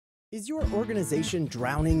Is your organization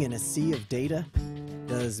drowning in a sea of data?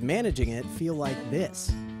 Does managing it feel like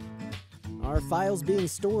this? Are files being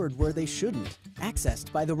stored where they shouldn't,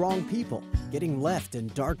 accessed by the wrong people, getting left in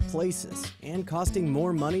dark places, and costing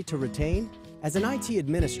more money to retain? As an IT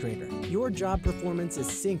administrator, your job performance is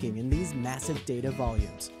sinking in these massive data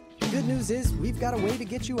volumes. The good news is we've got a way to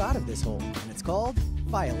get you out of this hole, and it's called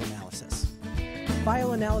file analysis.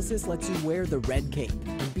 File analysis lets you wear the red cape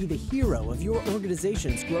and be the hero of your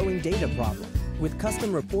organization's growing data problem. With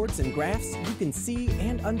custom reports and graphs, you can see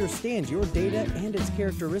and understand your data and its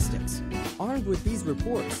characteristics. Armed with these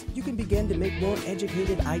reports, you can begin to make more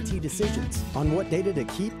educated IT decisions on what data to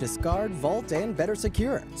keep, discard, vault, and better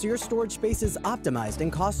secure, so your storage space is optimized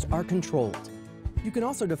and costs are controlled. You can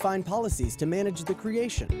also define policies to manage the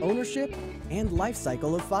creation, ownership, and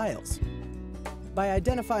lifecycle of files. By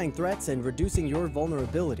identifying threats and reducing your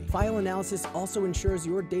vulnerability, file analysis also ensures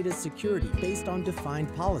your data's security based on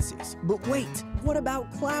defined policies. But wait, what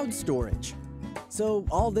about cloud storage? So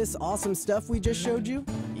all this awesome stuff we just showed you?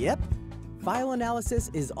 Yep. File analysis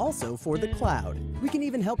is also for the cloud. We can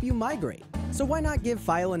even help you migrate. So why not give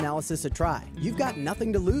file analysis a try? You've got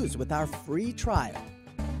nothing to lose with our free trial.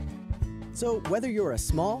 So whether you're a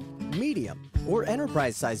small, medium, or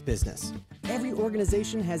enterprise-sized business, every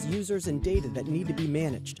organization has users and data that need to be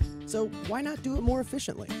managed, so why not do it more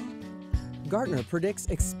efficiently? Gartner predicts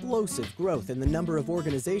explosive growth in the number of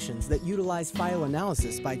organizations that utilize file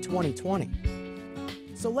analysis by 2020.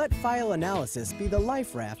 So let file analysis be the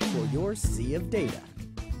life raft for your sea of data.